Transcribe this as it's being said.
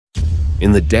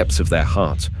In the depths of their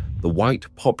hearts, the white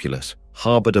populace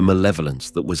harbored a malevolence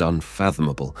that was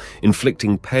unfathomable,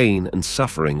 inflicting pain and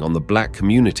suffering on the black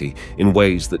community in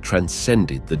ways that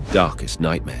transcended the darkest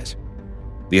nightmares.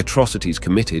 The atrocities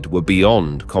committed were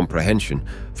beyond comprehension,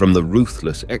 from the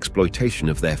ruthless exploitation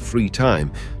of their free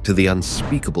time to the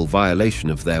unspeakable violation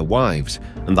of their wives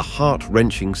and the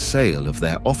heart-wrenching sale of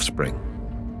their offspring.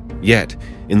 Yet,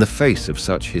 in the face of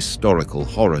such historical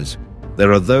horrors,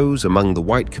 there are those among the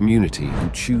white community who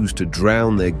choose to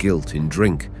drown their guilt in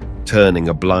drink, turning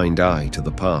a blind eye to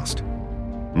the past.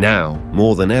 Now,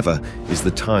 more than ever, is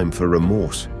the time for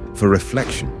remorse, for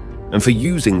reflection, and for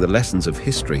using the lessons of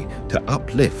history to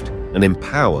uplift and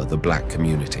empower the black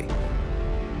community.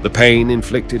 The pain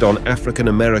inflicted on African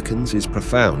Americans is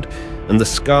profound, and the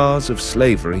scars of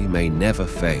slavery may never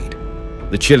fade.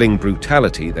 The chilling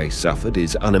brutality they suffered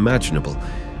is unimaginable,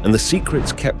 and the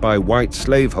secrets kept by white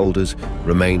slaveholders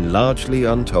remain largely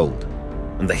untold.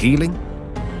 And the healing?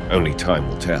 Only time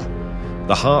will tell.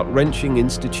 The heart-wrenching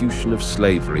institution of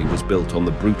slavery was built on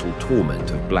the brutal torment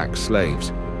of black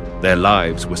slaves. Their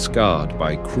lives were scarred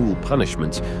by cruel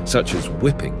punishments such as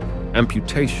whipping,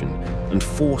 amputation, and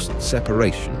forced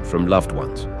separation from loved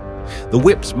ones. The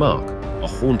whip's mark, a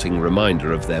haunting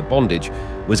reminder of their bondage,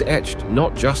 was etched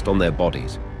not just on their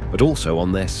bodies, but also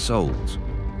on their souls.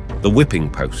 The whipping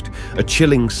post, a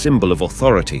chilling symbol of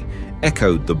authority,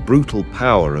 echoed the brutal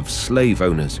power of slave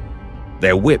owners.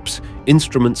 Their whips,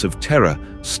 instruments of terror,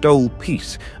 stole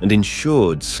peace and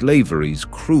ensured slavery's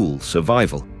cruel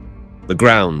survival. The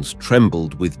grounds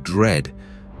trembled with dread,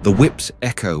 the whip's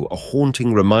echo a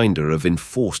haunting reminder of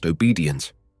enforced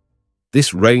obedience.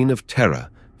 This reign of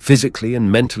terror, physically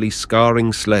and mentally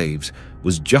scarring slaves,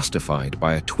 was justified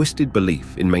by a twisted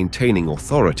belief in maintaining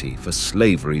authority for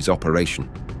slavery's operation.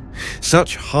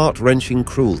 Such heart-wrenching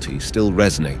cruelty still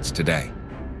resonates today.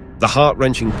 The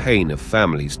heart-wrenching pain of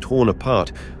families torn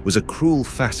apart was a cruel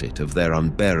facet of their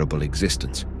unbearable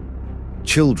existence.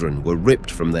 Children were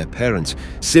ripped from their parents,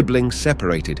 siblings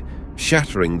separated,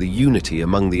 shattering the unity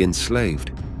among the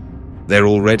enslaved. Their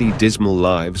already dismal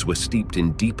lives were steeped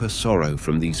in deeper sorrow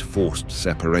from these forced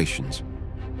separations.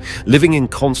 Living in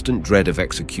constant dread of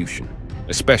execution,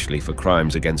 especially for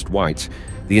crimes against whites,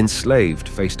 the enslaved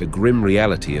faced a grim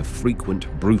reality of frequent,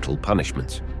 brutal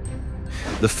punishments.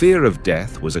 The fear of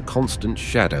death was a constant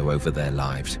shadow over their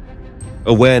lives.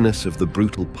 Awareness of the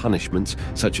brutal punishments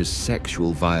such as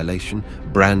sexual violation,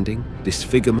 branding,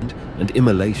 disfigurement, and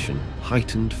immolation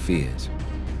heightened fears.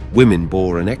 Women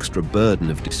bore an extra burden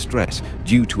of distress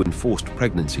due to enforced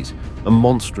pregnancies, a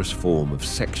monstrous form of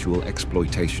sexual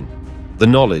exploitation. The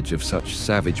knowledge of such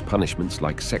savage punishments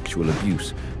like sexual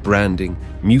abuse, branding,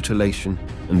 mutilation,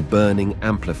 and burning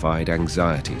amplified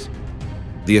anxieties.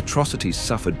 The atrocities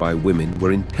suffered by women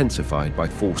were intensified by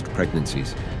forced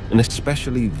pregnancies, an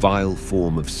especially vile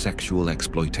form of sexual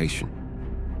exploitation.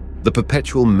 The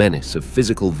perpetual menace of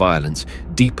physical violence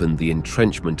deepened the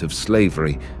entrenchment of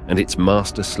slavery and its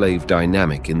master-slave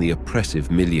dynamic in the oppressive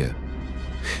milieu.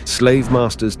 Slave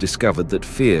masters discovered that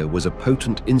fear was a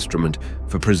potent instrument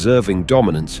for preserving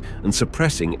dominance and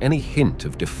suppressing any hint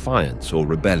of defiance or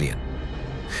rebellion.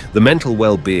 The mental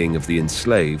well-being of the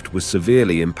enslaved was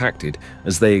severely impacted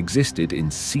as they existed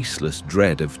in ceaseless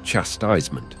dread of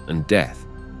chastisement and death.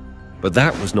 But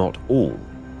that was not all.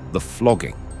 The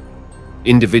flogging.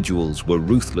 Individuals were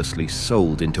ruthlessly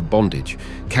sold into bondage,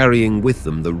 carrying with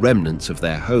them the remnants of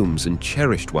their homes and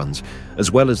cherished ones,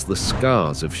 as well as the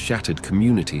scars of shattered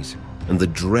communities and the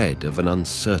dread of an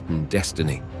uncertain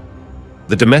destiny.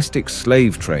 The domestic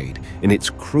slave trade, in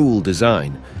its cruel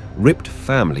design, ripped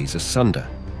families asunder,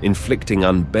 inflicting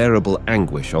unbearable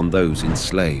anguish on those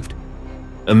enslaved.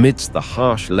 Amidst the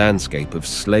harsh landscape of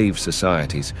slave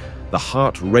societies, the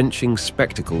heart-wrenching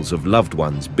spectacles of loved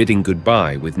ones bidding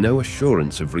goodbye with no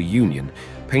assurance of reunion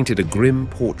painted a grim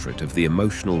portrait of the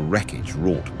emotional wreckage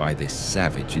wrought by this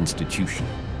savage institution.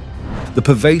 The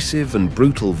pervasive and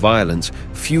brutal violence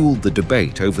fueled the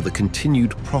debate over the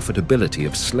continued profitability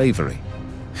of slavery.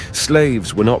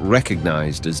 Slaves were not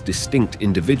recognized as distinct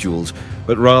individuals,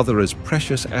 but rather as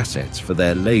precious assets for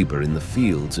their labor in the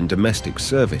fields and domestic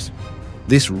service.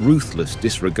 This ruthless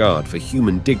disregard for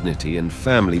human dignity and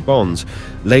family bonds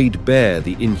laid bare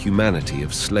the inhumanity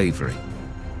of slavery.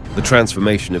 The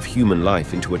transformation of human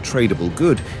life into a tradable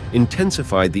good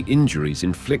intensified the injuries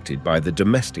inflicted by the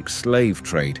domestic slave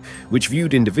trade, which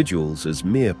viewed individuals as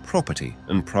mere property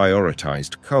and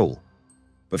prioritized coal.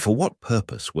 But for what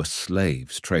purpose were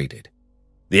slaves traded?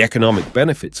 The economic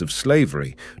benefits of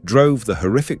slavery drove the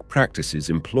horrific practices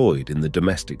employed in the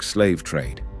domestic slave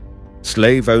trade.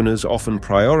 Slave owners often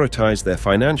prioritized their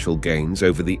financial gains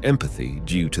over the empathy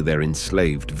due to their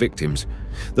enslaved victims.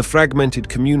 The fragmented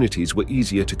communities were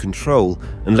easier to control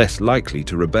and less likely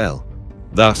to rebel.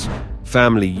 Thus,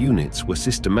 family units were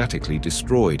systematically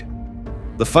destroyed.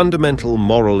 The fundamental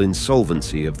moral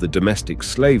insolvency of the domestic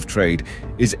slave trade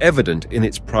is evident in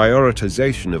its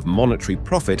prioritization of monetary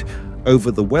profit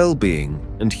over the well-being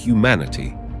and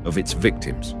humanity of its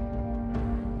victims.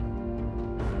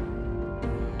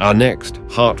 Our next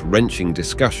heart-wrenching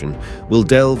discussion will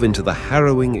delve into the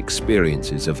harrowing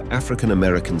experiences of African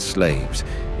American slaves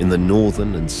in the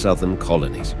northern and southern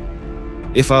colonies.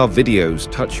 If our videos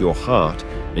touch your heart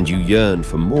and you yearn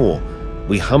for more,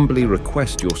 we humbly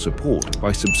request your support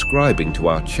by subscribing to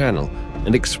our channel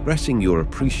and expressing your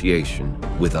appreciation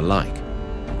with a like.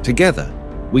 Together,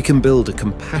 we can build a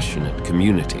compassionate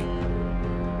community.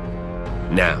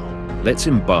 Now, let's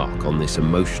embark on this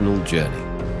emotional journey.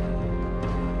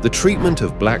 The treatment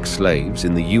of black slaves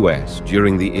in the US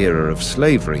during the era of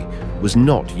slavery was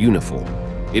not uniform.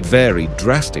 It varied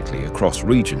drastically across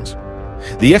regions.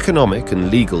 The economic and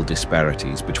legal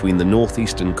disparities between the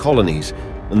northeastern colonies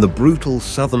and the brutal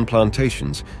southern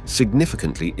plantations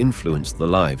significantly influenced the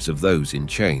lives of those in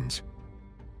chains.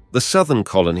 The southern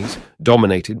colonies,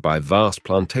 dominated by vast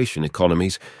plantation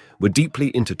economies, were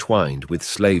deeply intertwined with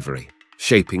slavery,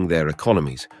 shaping their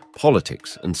economies,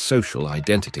 politics, and social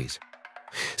identities.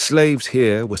 Slaves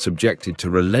here were subjected to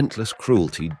relentless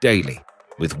cruelty daily,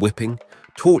 with whipping,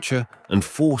 torture, and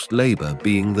forced labor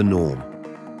being the norm.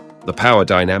 The power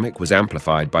dynamic was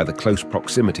amplified by the close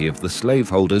proximity of the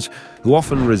slaveholders, who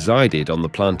often resided on the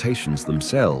plantations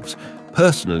themselves,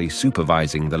 personally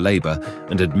supervising the labor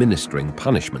and administering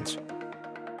punishments.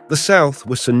 The South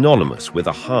was synonymous with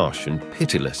a harsh and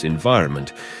pitiless environment,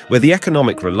 where the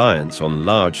economic reliance on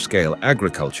large-scale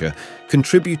agriculture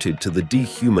contributed to the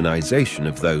dehumanization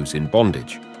of those in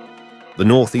bondage. The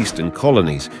northeastern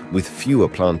colonies, with fewer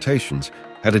plantations,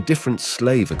 had a different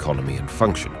slave economy and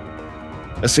function.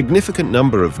 A significant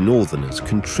number of northerners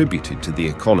contributed to the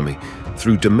economy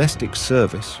through domestic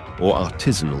service or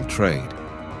artisanal trade.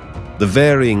 The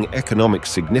varying economic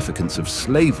significance of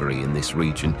slavery in this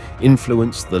region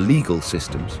influenced the legal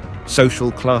systems,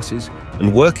 social classes,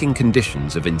 and working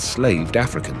conditions of enslaved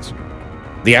Africans.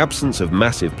 The absence of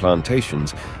massive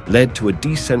plantations led to a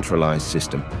decentralized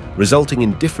system, resulting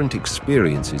in different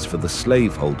experiences for the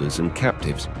slaveholders and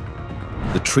captives.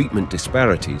 The treatment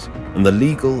disparities and the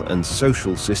legal and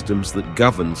social systems that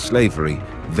governed slavery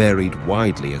varied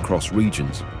widely across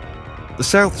regions. The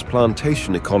South's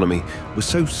plantation economy was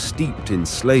so steeped in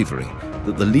slavery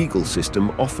that the legal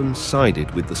system often sided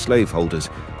with the slaveholders,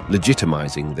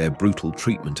 legitimizing their brutal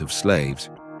treatment of slaves.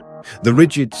 The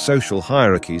rigid social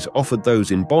hierarchies offered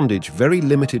those in bondage very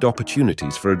limited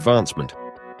opportunities for advancement.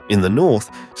 In the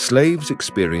North, slaves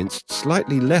experienced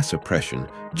slightly less oppression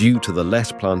due to the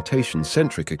less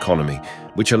plantation-centric economy,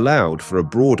 which allowed for a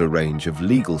broader range of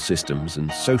legal systems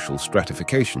and social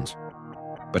stratifications.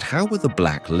 But how were the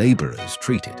black laborers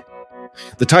treated?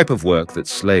 The type of work that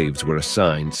slaves were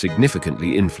assigned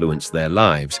significantly influenced their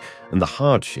lives and the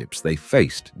hardships they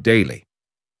faced daily.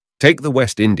 Take the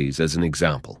West Indies as an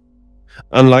example.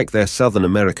 Unlike their Southern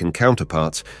American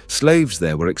counterparts, slaves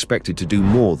there were expected to do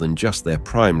more than just their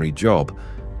primary job.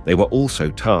 They were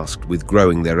also tasked with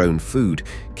growing their own food,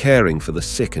 caring for the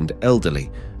sick and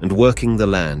elderly, and working the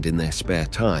land in their spare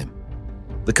time.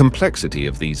 The complexity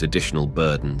of these additional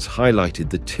burdens highlighted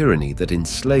the tyranny that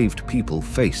enslaved people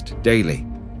faced daily.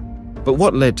 But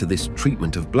what led to this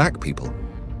treatment of black people?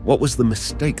 What was the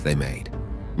mistake they made?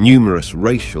 Numerous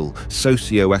racial,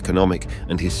 socio-economic,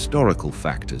 and historical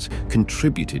factors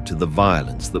contributed to the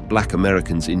violence that black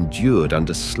Americans endured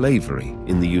under slavery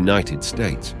in the United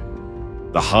States.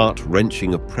 The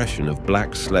heart-wrenching oppression of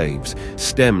black slaves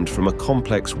stemmed from a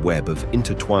complex web of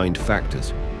intertwined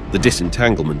factors, the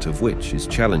disentanglement of which is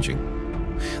challenging.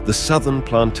 The southern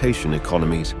plantation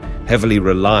economies, heavily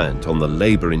reliant on the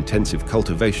labor-intensive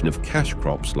cultivation of cash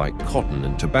crops like cotton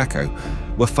and tobacco,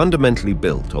 were fundamentally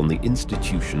built on the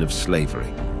institution of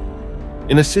slavery.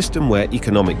 In a system where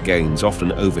economic gains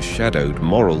often overshadowed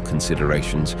moral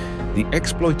considerations, the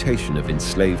exploitation of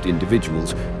enslaved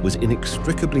individuals was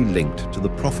inextricably linked to the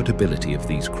profitability of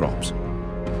these crops.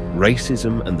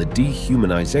 Racism and the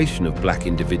dehumanization of black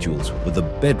individuals were the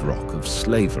bedrock of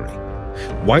slavery.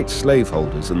 White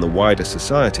slaveholders and the wider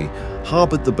society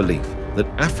harbored the belief that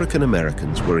African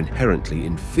Americans were inherently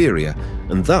inferior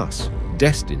and thus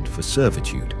destined for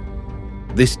servitude.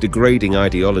 This degrading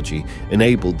ideology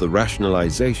enabled the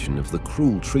rationalization of the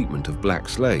cruel treatment of black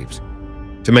slaves.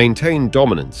 To maintain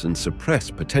dominance and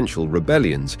suppress potential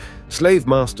rebellions, slave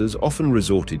masters often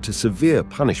resorted to severe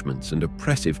punishments and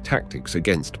oppressive tactics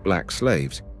against black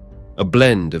slaves. A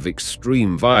blend of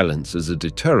extreme violence as a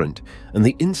deterrent and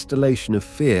the installation of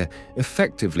fear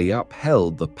effectively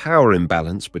upheld the power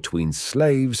imbalance between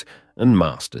slaves and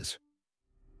masters.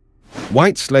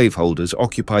 White slaveholders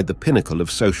occupied the pinnacle of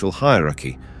social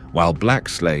hierarchy, while black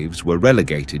slaves were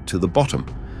relegated to the bottom,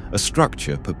 a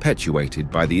structure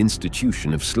perpetuated by the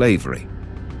institution of slavery.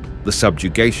 The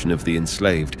subjugation of the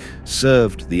enslaved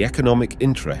served the economic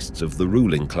interests of the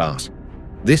ruling class.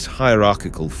 This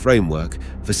hierarchical framework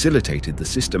facilitated the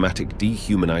systematic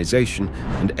dehumanization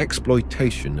and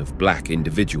exploitation of black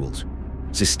individuals.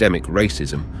 Systemic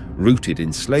racism, rooted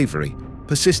in slavery,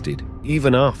 persisted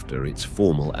even after its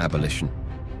formal abolition.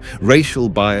 Racial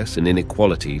bias and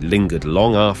inequality lingered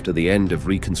long after the end of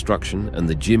Reconstruction and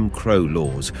the Jim Crow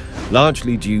laws,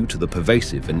 largely due to the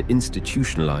pervasive and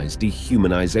institutionalized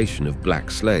dehumanization of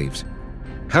black slaves.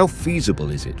 How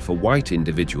feasible is it for white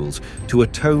individuals to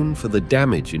atone for the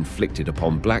damage inflicted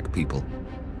upon black people?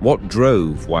 What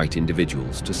drove white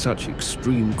individuals to such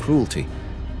extreme cruelty?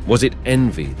 Was it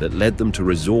envy that led them to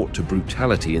resort to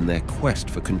brutality in their quest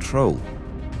for control?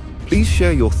 Please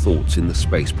share your thoughts in the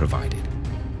space provided.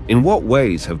 In what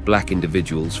ways have black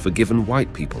individuals forgiven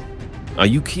white people? Are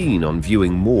you keen on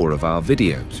viewing more of our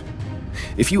videos?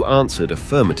 If you answered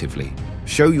affirmatively,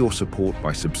 show your support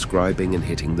by subscribing and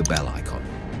hitting the bell icon.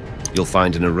 You'll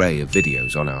find an array of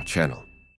videos on our channel.